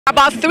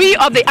about 3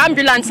 of the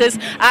ambulances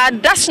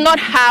does not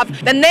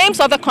have the names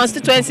of the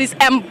constituencies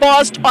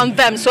embossed on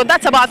them. So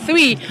that's about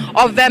 3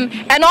 of them.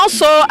 And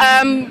also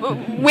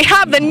we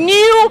have the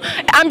new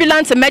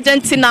ambulance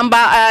emergency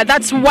number,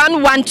 that's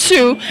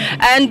 112.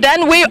 And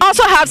then we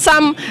also have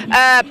some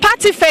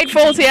party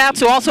faithfuls here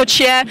to also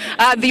cheer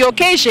the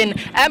occasion.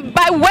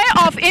 By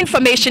way of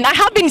information, I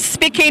have been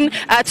speaking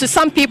to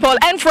some people,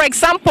 and for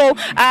example,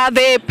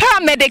 the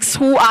paramedics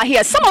who are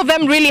here, some of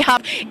them really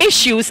have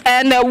issues,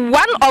 and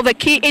one of the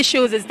key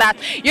issues is that,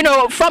 you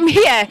know, from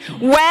here,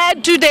 where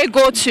do they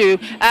go to?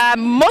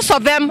 Most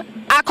of them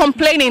are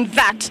complaining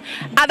that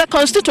at the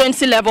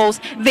constituency levels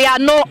there are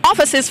no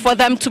offices for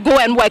them to go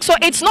and work. So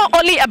it's not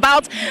only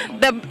about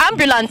the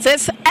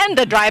ambulances and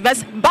the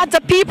drivers, but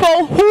the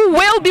people who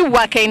will be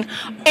working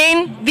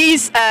in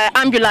these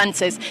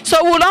ambulances. So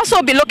we'll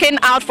also be looking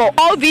out for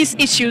all these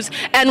issues,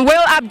 and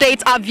we'll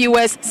update our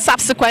viewers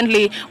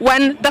subsequently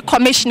when the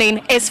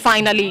commissioning is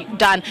finally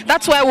done.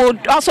 That's where we'll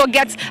also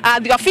get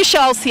the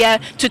officials here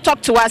to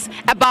talk to us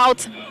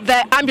about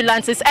the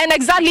ambulances and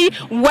exactly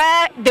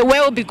where they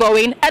will be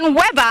going and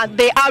whether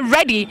they are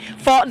ready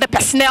for the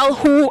personnel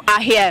who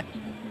are here.